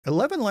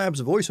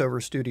ElevenLabs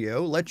Voiceover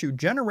Studio lets you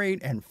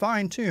generate and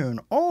fine-tune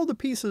all the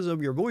pieces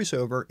of your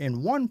voiceover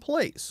in one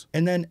place,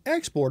 and then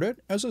export it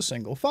as a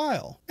single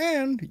file.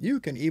 And you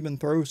can even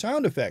throw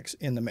sound effects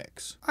in the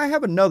mix. I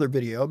have another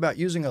video about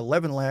using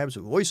ElevenLabs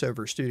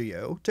Voiceover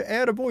Studio to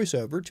add a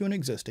voiceover to an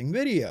existing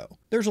video.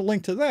 There's a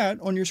link to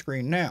that on your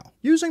screen now.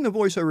 Using the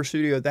Voiceover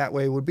Studio that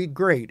way would be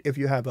great if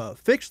you have a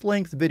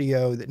fixed-length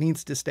video that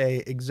needs to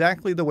stay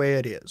exactly the way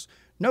it is.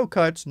 No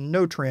cuts,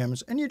 no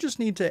trims, and you just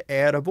need to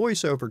add a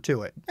voiceover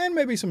to it, and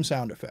maybe some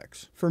sound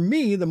effects. For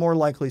me, the more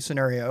likely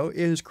scenario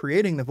is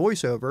creating the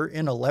voiceover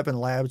in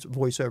ElevenLabs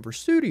Voiceover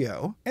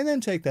Studio, and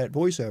then take that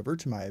voiceover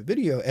to my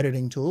video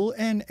editing tool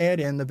and add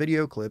in the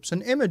video clips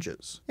and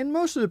images. In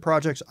most of the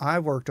projects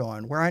I've worked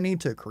on where I need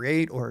to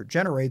create or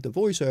generate the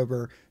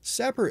voiceover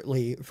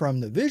separately from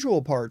the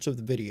visual parts of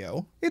the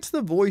video, it's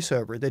the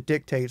voiceover that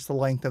dictates the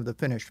length of the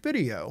finished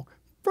video,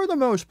 for the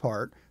most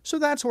part, so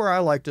that's where I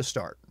like to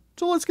start.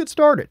 So let's get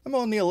started. I'm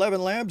on the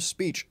ElevenLabs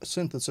speech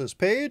synthesis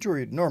page where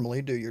you'd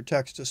normally do your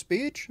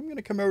text-to-speech. I'm going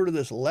to come over to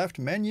this left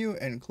menu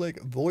and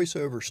click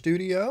VoiceOver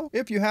Studio.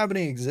 If you have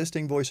any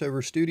existing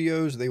VoiceOver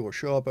Studios, they will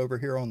show up over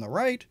here on the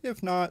right.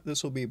 If not,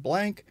 this will be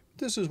blank.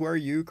 This is where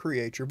you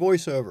create your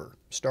voiceover.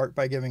 Start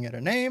by giving it a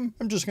name.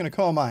 I'm just going to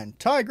call mine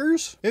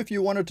Tigers. If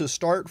you wanted to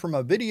start from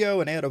a video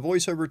and add a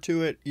voiceover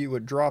to it, you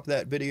would drop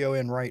that video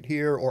in right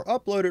here or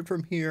upload it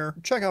from here.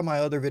 Check out my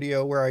other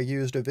video where I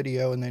used a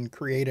video and then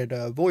created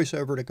a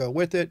voiceover to go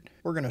with it.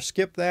 We're going to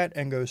skip that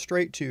and go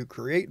straight to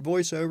Create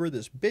Voiceover,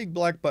 this big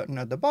black button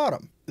at the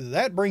bottom.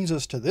 That brings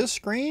us to this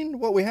screen.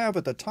 What we have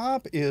at the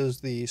top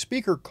is the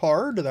speaker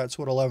card. That's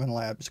what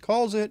ElevenLabs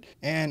calls it,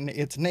 and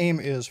its name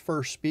is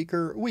First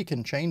Speaker. We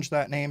can change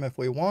that name if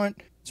we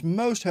want. It's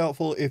most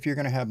helpful if you're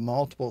going to have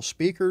multiple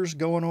speakers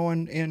going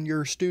on in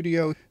your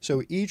studio.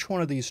 So each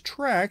one of these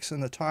tracks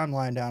in the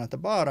timeline down at the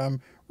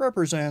bottom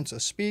represents a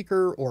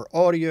speaker or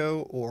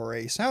audio or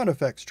a sound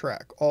effects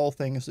track, all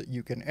things that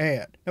you can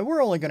add. Now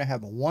we're only going to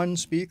have one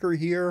speaker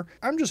here.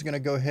 I'm just going to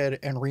go ahead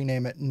and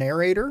rename it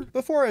Narrator.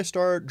 Before I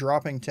start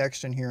dropping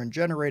text in here and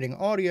generating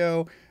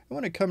audio, I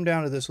want to come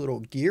down to this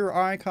little gear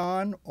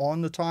icon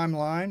on the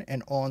timeline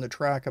and on the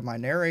track of my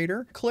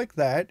narrator. Click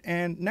that,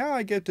 and now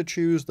I get to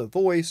choose the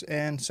voice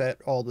and set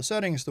all the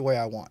settings the way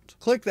I want.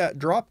 Click that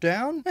drop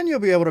down, and you'll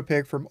be able to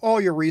pick from all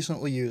your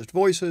recently used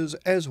voices,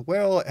 as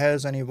well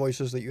as any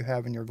voices that you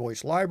have in your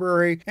voice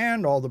library,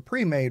 and all the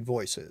pre-made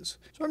voices.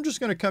 So I'm just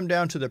going to come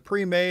down to the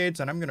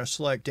pre-mades, and I'm going to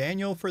select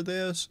Daniel for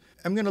this.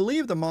 I'm going to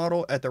leave the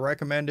model at the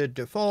recommended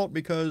default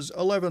because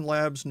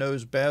ElevenLabs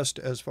knows best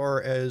as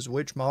far as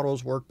which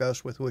models work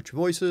best with which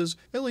voices.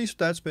 At least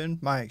that's been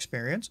my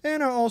experience.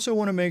 And I also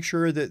want to make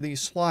sure that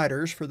these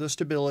sliders for the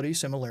stability,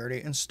 similarity,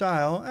 and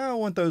style, I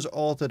want those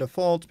all to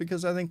default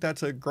because I think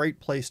that's a great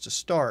place to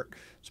start.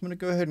 So I'm going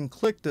to go ahead and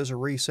click this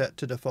reset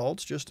to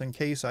defaults just in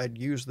case I'd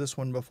used this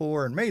one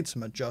before and made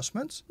some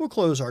adjustments. We'll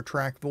close our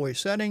track voice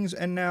settings,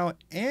 and now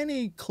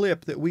any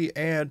clip that we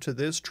add to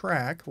this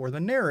track for the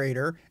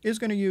narrator is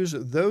going to use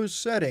those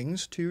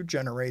settings to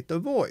generate the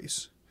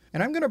voice.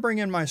 And I'm going to bring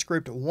in my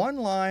script one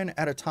line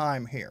at a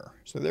time here.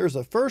 So there's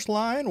the first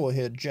line. We'll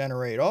hit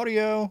Generate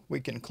Audio. We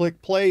can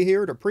click play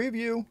here to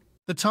preview.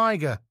 The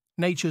tiger,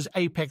 nature's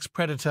apex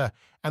predator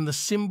and the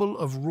symbol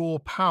of raw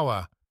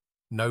power.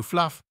 No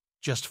fluff,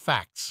 just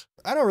facts.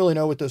 I don't really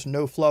know what this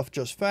no fluff,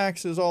 just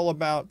facts is all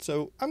about,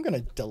 so I'm going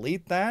to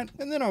delete that.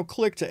 And then I'll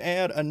click to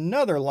add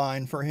another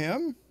line for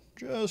him.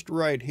 Just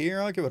right here,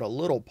 I'll give it a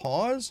little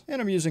pause,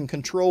 and I'm using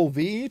Control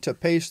V to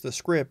paste the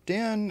script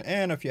in,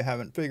 and if you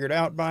haven't figured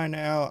out by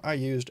now, I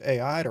used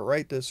AI to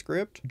write this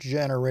script,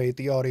 generate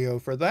the audio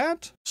for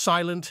that.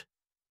 Silent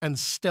and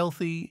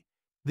stealthy,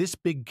 this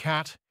big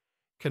cat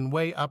can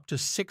weigh up to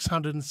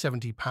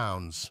 670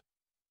 pounds.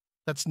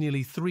 That's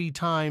nearly 3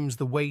 times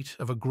the weight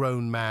of a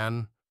grown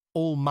man,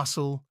 all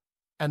muscle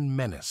and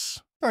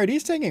menace. All right,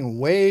 he's taking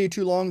way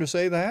too long to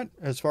say that,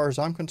 as far as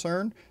I'm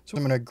concerned. So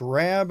I'm going to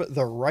grab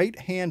the right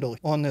handle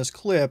on this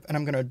clip, and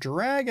I'm going to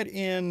drag it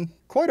in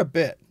quite a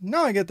bit.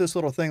 Now I get this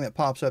little thing that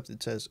pops up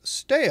that says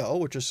stale,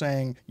 which is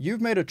saying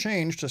you've made a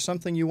change to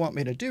something you want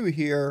me to do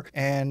here,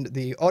 and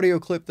the audio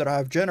clip that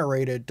I've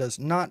generated does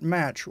not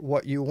match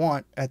what you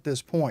want at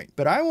this point.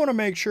 But I want to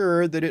make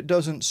sure that it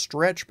doesn't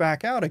stretch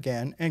back out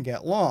again and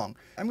get long.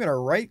 I'm going to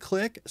right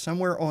click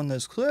somewhere on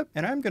this clip,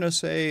 and I'm going to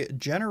say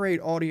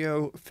generate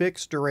audio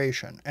fixed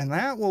duration, and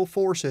that will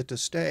force it to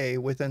stay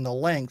within the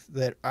length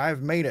that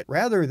I've made it,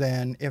 rather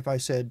than if I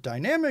said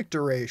dynamic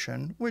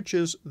duration, which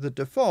is the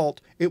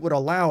default, it would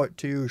allow it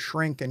to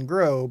shrink and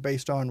grow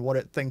based on what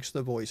it thinks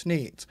the voice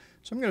needs.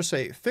 So I'm going to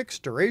say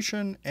fixed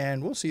duration,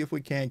 and we'll see if we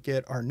can't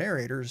get our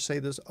narrator to say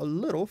this a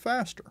little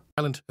faster.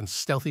 Silent and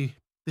stealthy,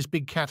 this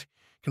big cat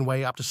can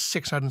weigh up to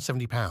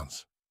 670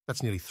 pounds.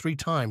 That's nearly 3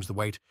 times the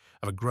weight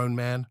of a grown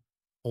man,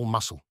 all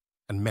muscle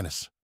and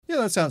menace. Yeah,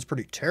 that sounds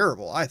pretty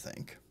terrible, I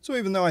think. So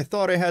even though I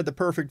thought I had the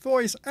perfect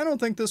voice, I don't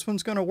think this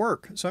one's going to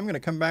work. So I'm going to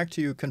come back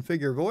to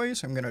Configure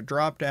Voice. I'm going to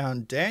drop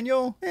down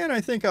Daniel, and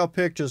I think I'll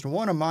pick just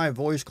one of my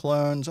voice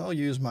clones. I'll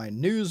use my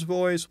news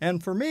voice.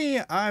 And for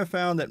me, I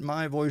found that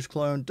my voice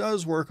clone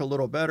does work a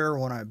little better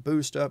when I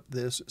boost up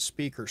this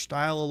speaker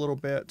style a little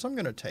bit. So I'm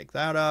going to take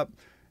that up.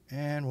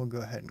 And we'll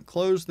go ahead and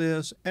close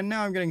this. And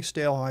now I'm getting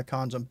stale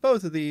icons on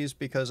both of these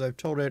because I've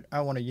told it I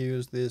want to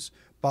use this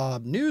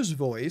Bob News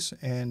voice,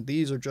 and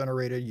these are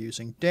generated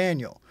using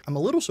Daniel. I'm a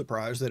little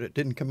surprised that it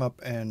didn't come up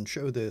and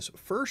show this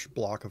first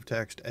block of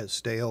text as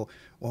stale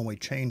when we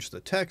changed the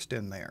text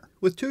in there.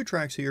 With two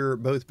tracks here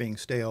both being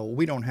stale,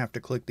 we don't have to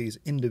click these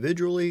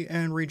individually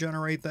and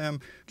regenerate them.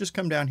 Just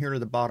come down here to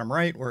the bottom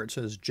right where it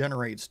says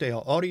Generate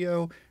Stale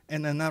Audio,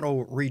 and then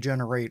that'll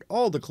regenerate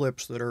all the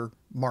clips that are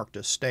marked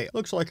as stale.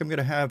 Looks like I'm going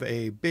to have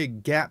a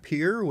big gap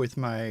here with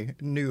my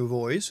new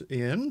voice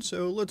in,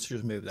 so let's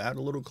just move that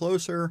a little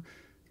closer.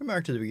 Come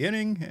back to the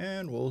beginning,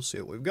 and we'll see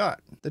what we've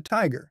got. The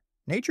tiger,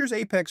 nature's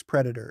apex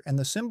predator and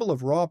the symbol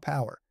of raw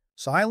power.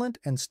 Silent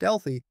and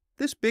stealthy,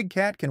 this big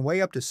cat can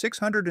weigh up to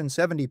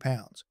 670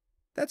 pounds.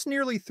 That's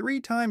nearly 3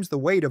 times the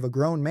weight of a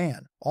grown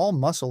man, all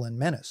muscle and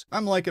menace.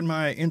 I'm liking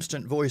my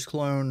instant voice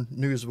clone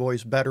news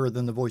voice better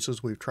than the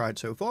voices we've tried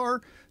so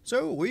far,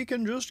 so we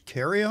can just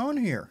carry on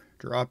here.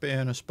 Drop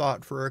in a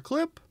spot for a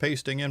clip,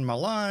 pasting in my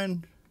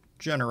line,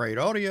 generate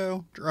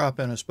audio,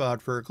 drop in a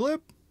spot for a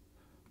clip,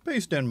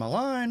 paste in my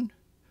line,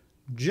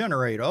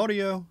 generate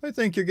audio. I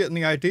think you're getting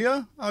the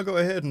idea. I'll go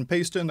ahead and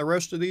paste in the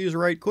rest of these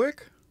right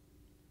quick.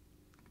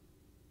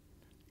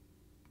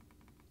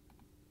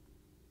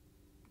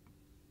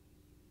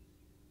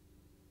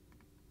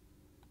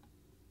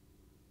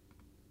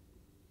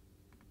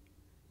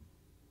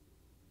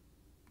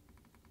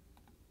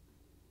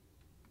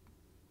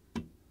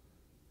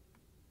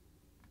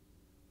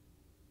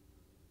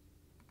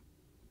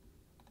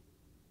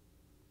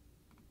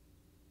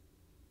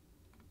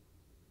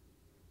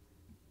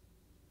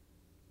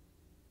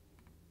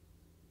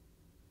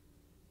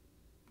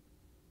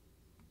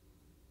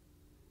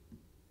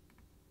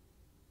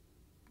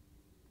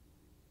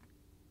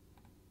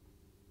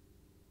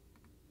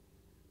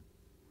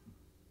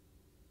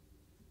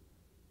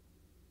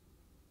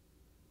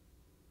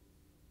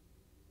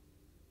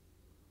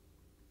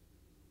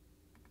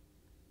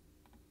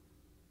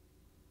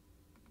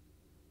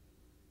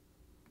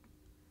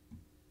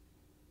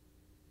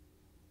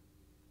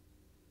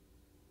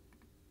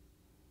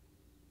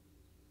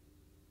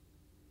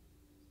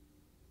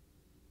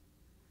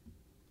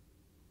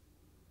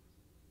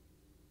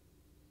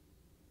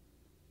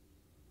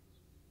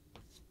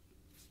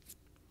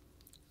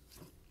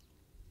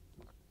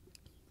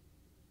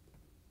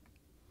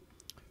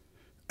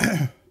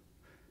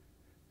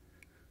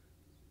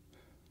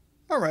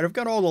 Alright, I've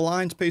got all the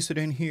lines pasted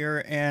in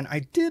here, and I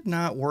did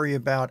not worry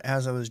about,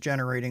 as I was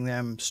generating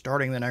them,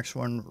 starting the next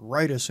one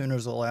right as soon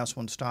as the last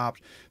one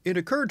stopped. It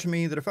occurred to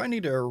me that if I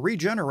need to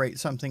regenerate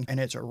something and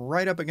it's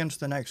right up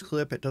against the next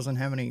clip, it doesn't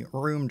have any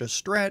room to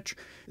stretch,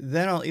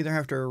 then I'll either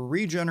have to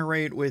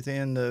regenerate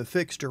within the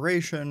fixed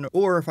duration,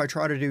 or if I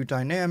try to do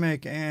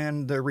dynamic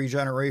and the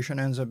regeneration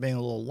ends up being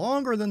a little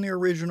longer than the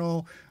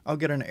original, I'll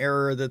get an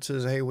error that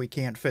says, hey, we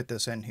can't fit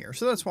this in here.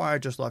 So that's why I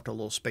just left a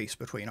little space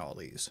between all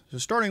these. So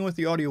starting with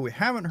the audio we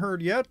haven't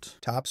heard yet.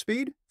 Top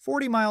speed,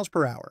 40 miles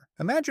per hour.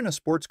 Imagine a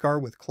sports car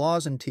with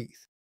claws and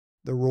teeth.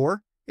 The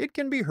roar, it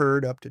can be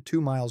heard up to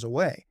 2 miles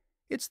away.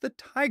 It's the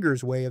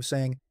tiger's way of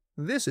saying,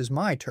 this is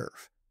my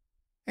turf.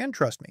 And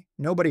trust me,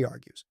 nobody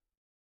argues.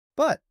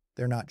 But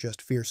they're not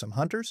just fearsome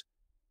hunters.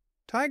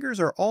 Tigers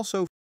are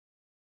also...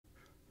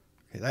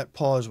 Okay, that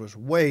pause was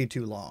way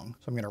too long,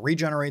 so I'm going to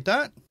regenerate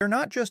that. They're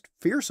not just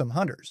fearsome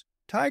hunters.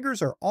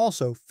 Tigers are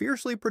also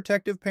fiercely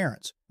protective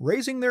parents,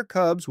 raising their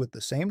cubs with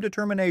the same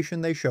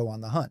determination they show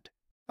on the hunt.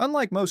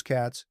 Unlike most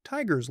cats,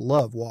 tigers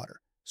love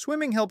water.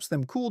 Swimming helps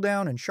them cool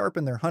down and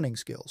sharpen their hunting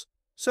skills.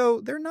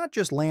 So they're not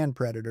just land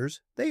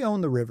predators, they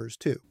own the rivers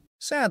too.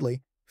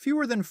 Sadly,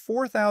 fewer than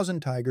 4,000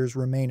 tigers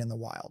remain in the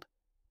wild.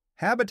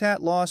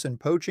 Habitat loss and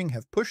poaching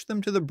have pushed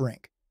them to the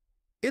brink.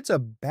 It's a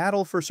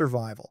battle for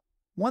survival,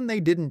 one they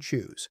didn't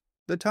choose.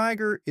 The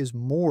tiger is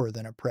more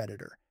than a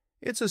predator.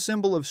 It's a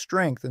symbol of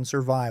strength and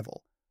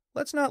survival.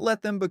 Let's not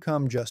let them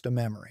become just a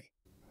memory.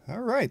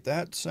 All right,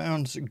 that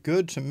sounds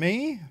good to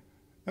me.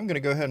 I'm going to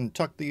go ahead and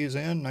tuck these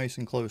in nice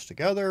and close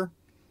together.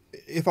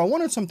 If I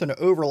wanted something to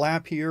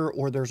overlap here,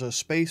 or there's a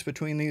space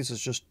between these that's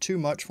just too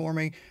much for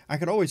me, I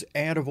could always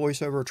add a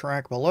voiceover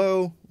track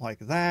below, like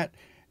that,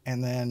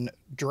 and then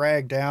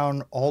drag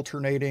down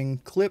alternating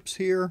clips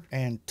here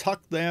and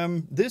tuck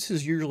them. This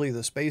is usually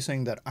the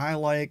spacing that I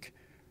like,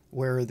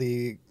 where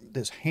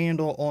this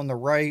handle on the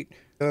right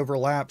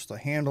overlaps the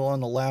handle on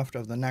the left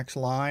of the next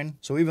line.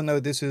 So even though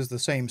this is the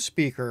same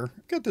speaker,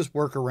 get this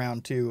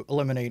workaround to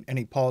eliminate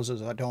any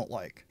pauses I don't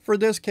like. For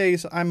this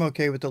case, I'm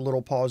okay with the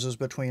little pauses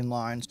between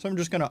lines. So I'm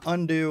just going to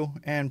undo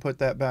and put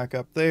that back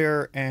up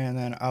there, and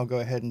then I'll go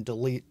ahead and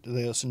delete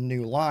this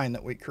new line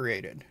that we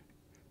created,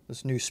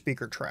 this new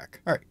speaker track.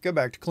 All right, go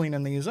back to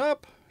cleaning these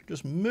up.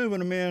 Just moving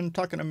them in,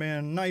 tucking them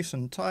in nice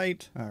and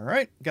tight. All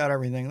right, got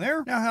everything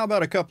there. Now how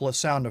about a couple of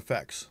sound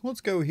effects? Let's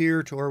go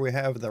here to where we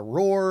have the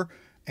roar.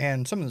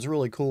 And something that's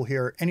really cool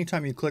here,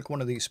 anytime you click one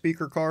of these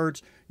speaker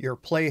cards, your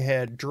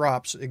playhead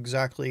drops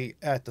exactly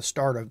at the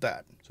start of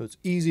that. So it's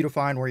easy to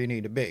find where you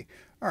need to be.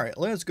 All right,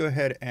 let's go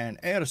ahead and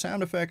add a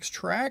sound effects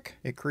track.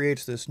 It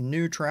creates this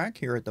new track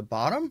here at the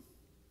bottom.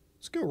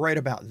 Let's go right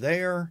about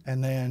there.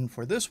 And then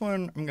for this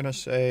one, I'm going to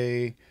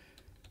say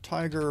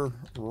tiger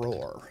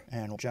roar,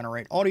 and we'll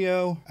generate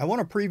audio. I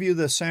want to preview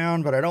this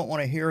sound, but I don't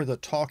want to hear the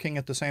talking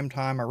at the same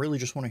time. I really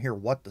just want to hear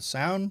what the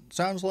sound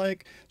sounds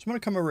like. So I'm going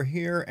to come over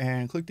here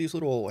and click these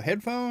little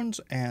headphones,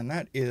 and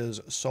that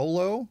is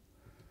solo.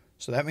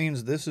 So that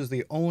means this is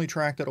the only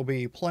track that'll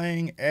be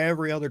playing.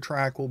 Every other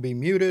track will be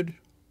muted.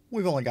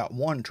 We've only got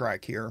one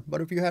track here,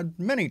 but if you had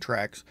many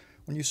tracks,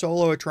 when you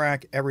solo a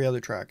track, every other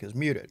track is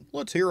muted.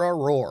 Let's hear our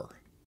roar.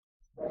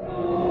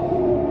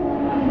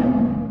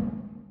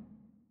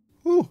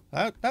 Whew,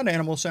 that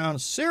animal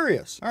sounds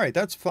serious. All right,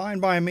 that's fine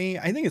by me.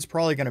 I think it's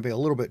probably going to be a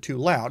little bit too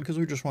loud because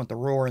we just want the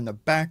roar in the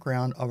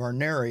background of our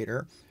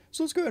narrator.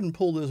 So let's go ahead and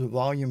pull this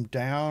volume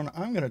down.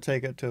 I'm going to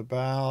take it to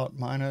about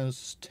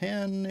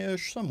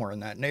 -10-ish, somewhere in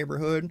that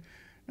neighborhood.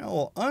 Now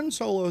we'll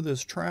unsolo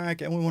this track,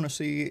 and we want to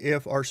see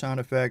if our sound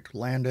effect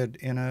landed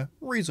in a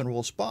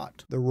reasonable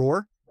spot. The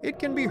roar, it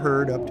can be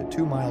heard up to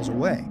 2 miles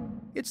away.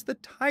 It's the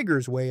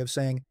tiger's way of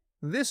saying,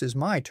 "This is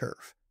my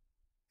turf."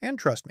 And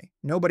trust me,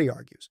 nobody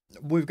argues.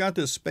 We've got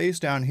this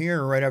space down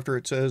here right after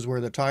it says where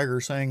the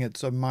tiger's saying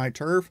it's my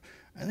turf.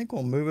 I think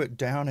we'll move it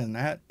down in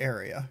that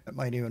area. It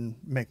might even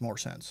make more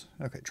sense.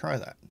 Okay, try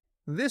that.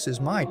 "This is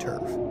my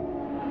turf."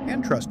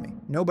 And trust me,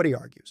 nobody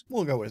argues.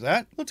 We'll go with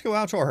that. Let's go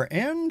out to our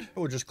end.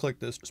 We'll just click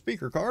this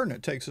speaker card and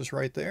it takes us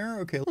right there.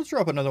 Okay, let's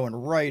drop another one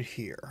right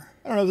here.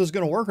 I don't know if this is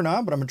going to work or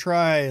not, but I'm going to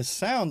try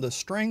sound of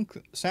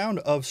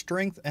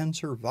strength and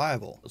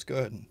survival. Let's go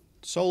ahead and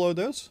solo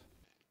this.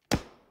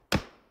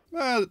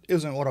 That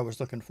isn't what I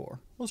was looking for.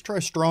 Let's try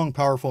strong,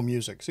 powerful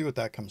music. See what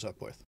that comes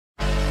up with.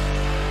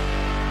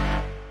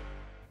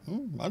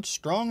 That's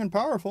strong and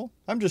powerful.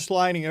 I'm just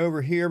sliding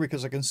over here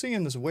because I can see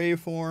in this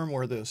waveform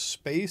where this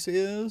space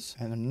is.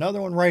 And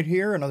another one right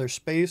here, another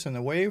space in the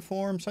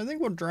waveform. So I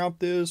think we'll drop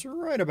this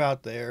right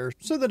about there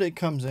so that it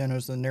comes in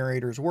as the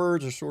narrator's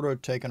words are sort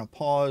of taking a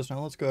pause.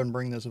 Now let's go ahead and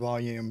bring this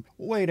volume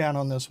way down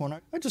on this one.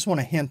 I just want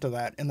a hint of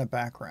that in the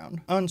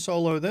background.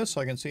 Unsolo this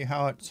so I can see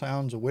how it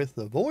sounds with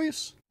the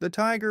voice. The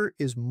tiger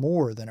is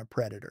more than a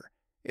predator.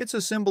 It's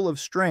a symbol of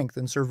strength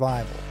and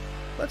survival.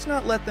 Let's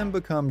not let them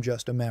become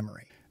just a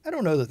memory. I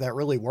don't know that that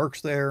really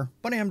works there,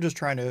 but I am just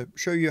trying to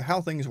show you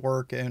how things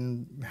work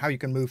and how you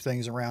can move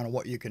things around and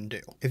what you can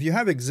do. If you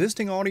have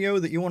existing audio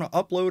that you want to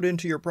upload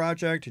into your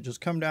project, you just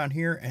come down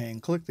here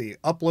and click the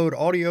Upload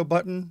Audio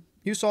button.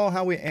 You saw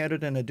how we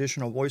added an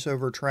additional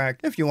voiceover track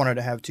if you wanted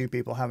to have two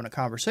people having a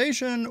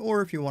conversation,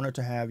 or if you wanted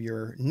to have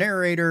your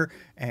narrator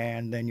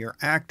and then your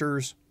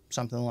actors,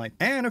 something like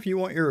that. And if you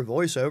want your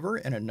voiceover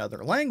in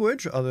another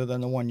language other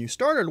than the one you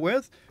started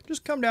with,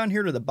 just come down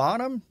here to the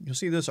bottom. You'll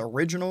see this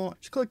original.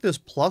 Just click this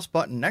plus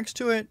button next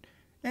to it,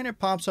 and it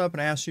pops up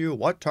and asks you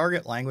what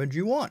target language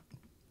you want.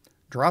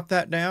 Drop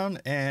that down,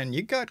 and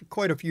you got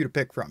quite a few to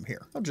pick from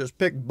here. I'll just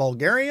pick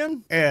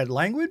Bulgarian, add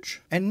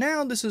language, and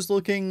now this is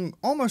looking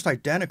almost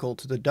identical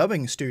to the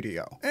dubbing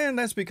studio. And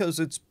that's because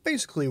it's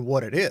basically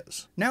what it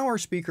is. Now our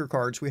speaker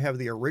cards, we have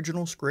the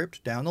original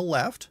script down the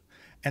left,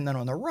 and then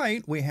on the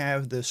right, we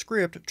have the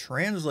script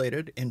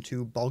translated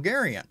into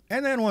Bulgarian.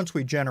 And then once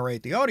we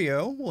generate the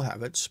audio, we'll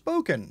have it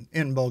spoken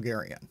in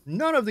Bulgarian.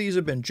 None of these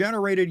have been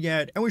generated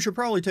yet, and we should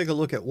probably take a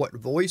look at what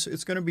voice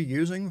it's going to be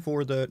using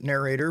for the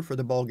narrator for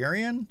the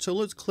Bulgarian. So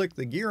let's click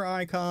the gear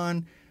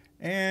icon,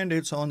 and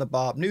it's on the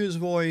Bob News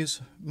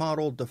voice,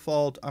 model,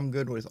 default. I'm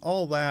good with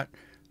all that.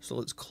 So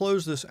let's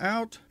close this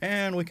out,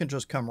 and we can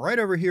just come right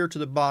over here to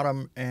the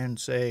bottom and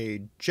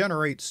say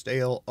generate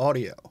stale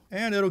audio,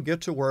 and it'll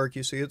get to work.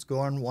 You see it's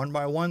going one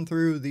by one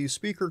through these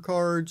speaker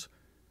cards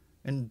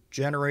and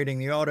generating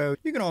the audio.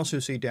 You can also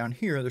see down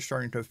here they're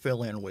starting to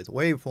fill in with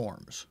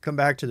waveforms. Come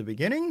back to the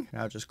beginning.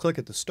 Now just click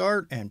at the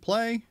start and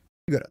play.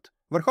 Тигърът.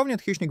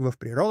 Върховният хищник в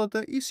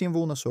природата и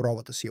символ на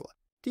суровата сила.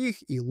 Тих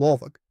и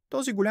ловък.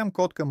 Този голям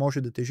котка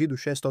може да тежи до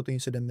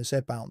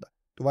 670 паунда.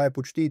 Това е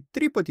почти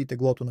 3 пъти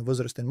теглото на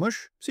възрастен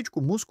мъж,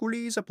 всичко мускули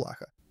и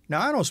заплаха.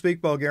 Now, I don't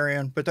speak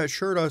Bulgarian, but that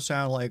sure does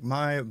sound like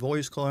my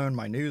voice clone,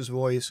 my news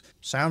voice.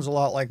 Sounds a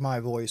lot like my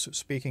voice,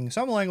 speaking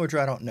some language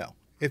I don't know.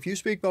 If you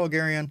speak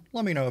Bulgarian,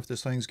 let me know if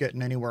this thing's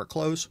getting anywhere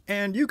close.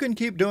 And you can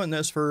keep doing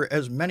this for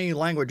as many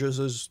languages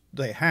as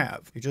they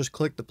have. You just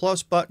click the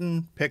plus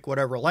button, pick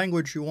whatever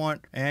language you want,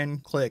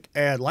 and click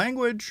Add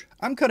Language.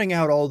 I'm cutting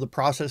out all the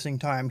processing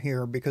time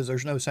here because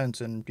there's no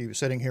sense in you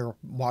sitting here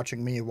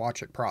watching me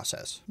watch it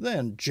process.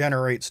 Then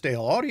generate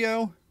stale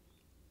audio.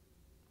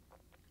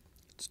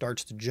 It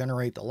starts to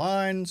generate the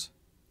lines.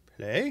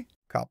 Play.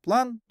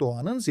 Kaplan,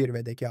 doğanın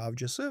zirvedeki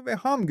avcısı ve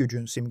ham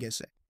gücün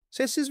simgesi.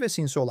 Sessiz ve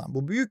sinsi olan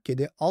bu büyük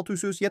kedi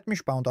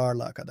 670 pound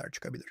ağırlığa kadar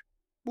çıkabilir.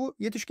 Bu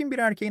yetişkin bir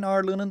erkeğin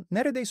ağırlığının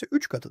neredeyse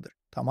 3 katıdır.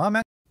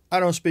 Tamamen I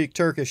don't speak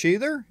Turkish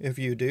either. If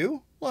you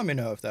do, let me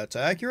know if that's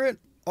accurate.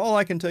 All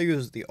I can tell you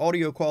is the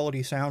audio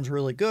quality sounds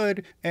really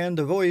good, and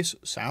the voice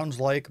sounds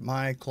like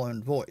my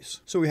cloned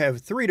voice. So we have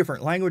 3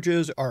 different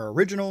languages: our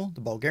original, the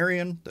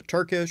Bulgarian, the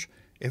Turkish.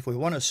 If we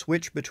want to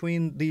switch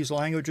between these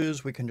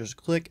languages, we can just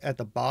click at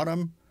the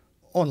bottom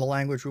on the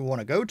language we want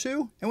to go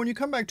to, and when you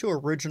come back to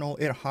original,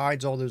 it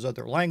hides all those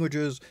other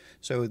languages.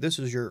 So this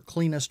is your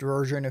cleanest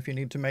version if you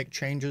need to make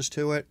changes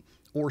to it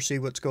or see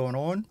what's going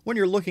on. When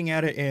you're looking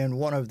at it in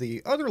one of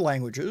the other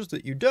languages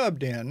that you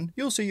dubbed in,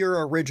 you'll see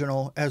your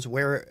original as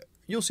well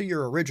as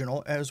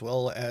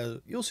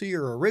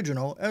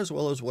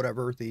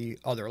whatever the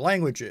other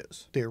language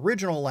is. The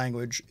original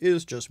language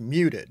is just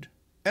muted.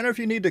 And if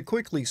you need to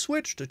quickly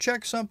switch to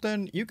check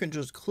something, you can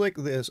just click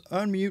this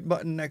unmute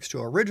button next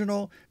to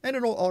original, and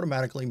it'll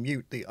automatically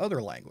mute the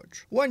other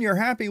language. When you're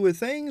happy with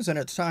things and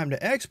it's time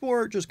to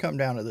export, just come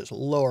down to this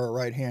lower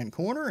right hand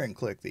corner and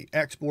click the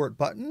export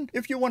button.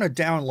 If you want to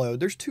download,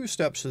 there's 2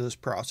 steps to this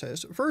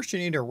process. First, you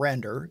need to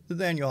render,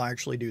 then you'll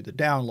actually do the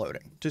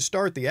downloading. To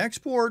start the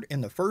export, in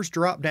the first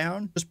drop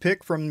down, just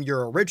pick from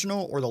your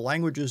original or the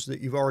languages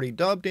that you've already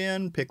dubbed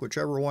in, pick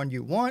whichever one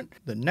you want.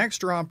 The next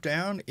drop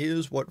down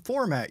is what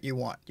format you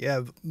want. You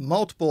have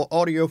multiple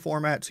audio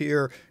formats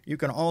here. You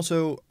can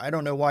also, I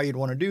don't know why you'd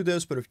want to do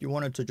this, but if you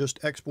wanted to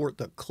just export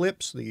the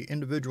clips, the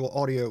individual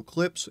audio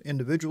clips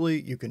individually,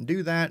 you can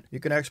do that. You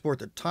can export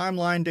the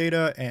timeline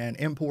data and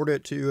import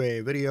it to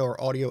a video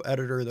or audio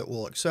editor that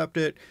will accept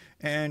it.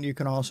 And you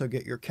can also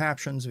get your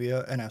captions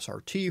via an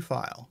SRT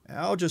file.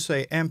 I'll just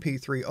say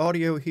MP3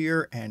 audio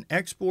here and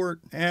export,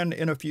 and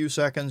in a few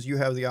seconds you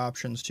have the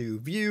options to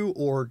view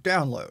or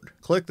download.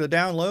 Click the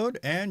download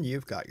and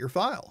you've got your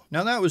file.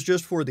 Now that was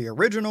just for the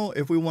original.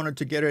 If we wanted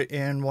to get it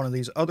in one of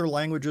these other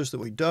languages that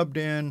we dubbed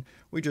in,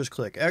 we just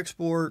click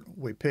export,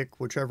 we pick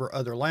whichever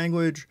other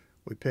language,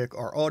 we pick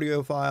our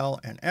audio file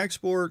and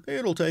export.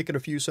 It'll take it a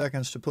few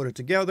seconds to put it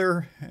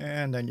together,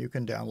 and then you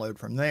can download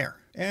from there.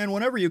 And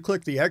whenever you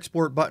click the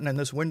export button and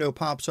this window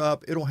pops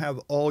up, it'll have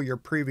all your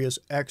previous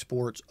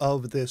exports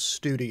of this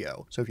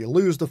studio. So if you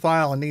lose the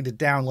file and need to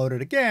download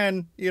it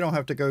again, you don't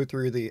have to go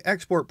through the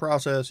export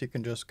process. You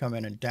can just come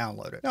in and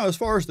download it. Now, as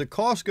far as the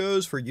cost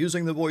goes for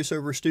using the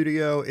VoiceOver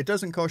Studio, it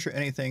doesn't cost you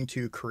anything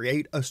to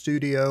create a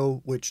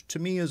studio, which to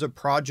me is a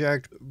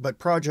project, but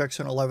projects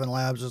in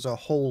ElevenLabs is a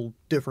whole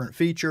different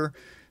feature.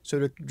 So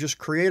to just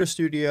create a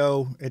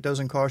studio, it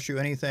doesn't cost you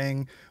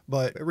anything,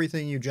 but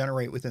everything you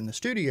generate within the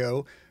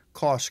studio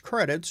costs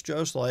credits,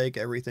 just like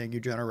everything you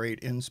generate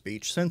in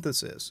speech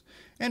synthesis.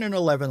 And in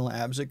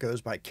ElevenLabs, it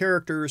goes by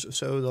characters,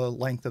 so the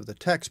length of the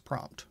text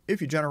prompt.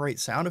 If you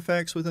generate sound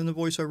effects within the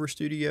VoiceOver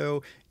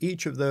Studio,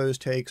 each of those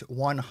takes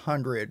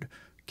 100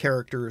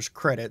 characters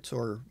credits,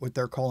 or what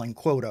they're calling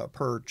quota,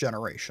 per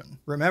generation.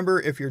 Remember,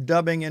 if you're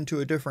dubbing into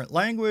a different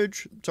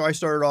language, so I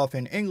started off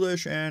in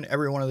English, and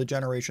every one of the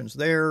generations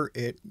there,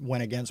 it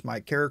went against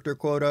my character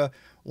quota.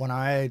 When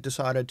I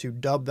decided to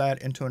dub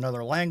that into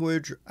another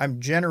language, I'm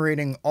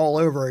generating all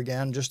over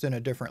again, just in a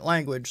different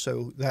language,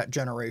 so that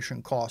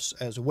generation costs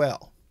as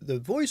well. The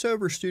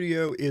VoiceOver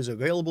Studio is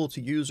available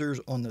to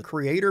users on the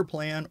Creator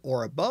Plan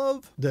or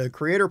above. The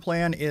Creator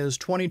Plan is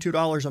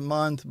 $22 a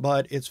month,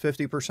 but it's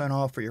 50%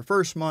 off for your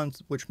first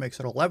month, which makes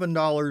it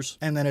 $11,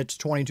 and then it's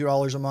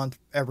 $22 a month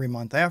every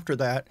month after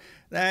that.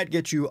 That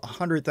gets you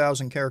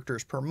 100,000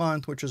 characters per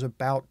month, which is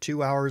about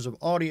 2 hours of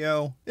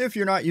audio. If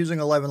you're not using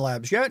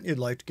ElevenLabs yet, you'd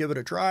like to give it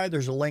a try,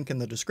 there's a link in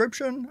the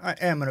description. I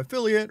am an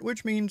affiliate,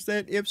 which means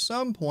that if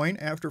some point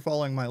after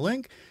following my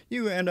link,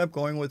 you end up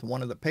going with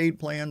one of the paid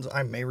plans,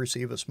 I may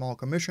receive a small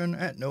commission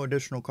at no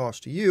additional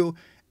cost to you,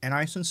 and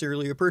I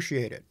sincerely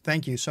appreciate it.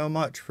 Thank you so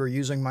much for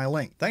using my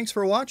link. Thanks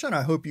for watching.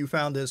 I hope you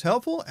found this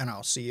helpful, and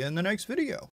I'll see you in the next video.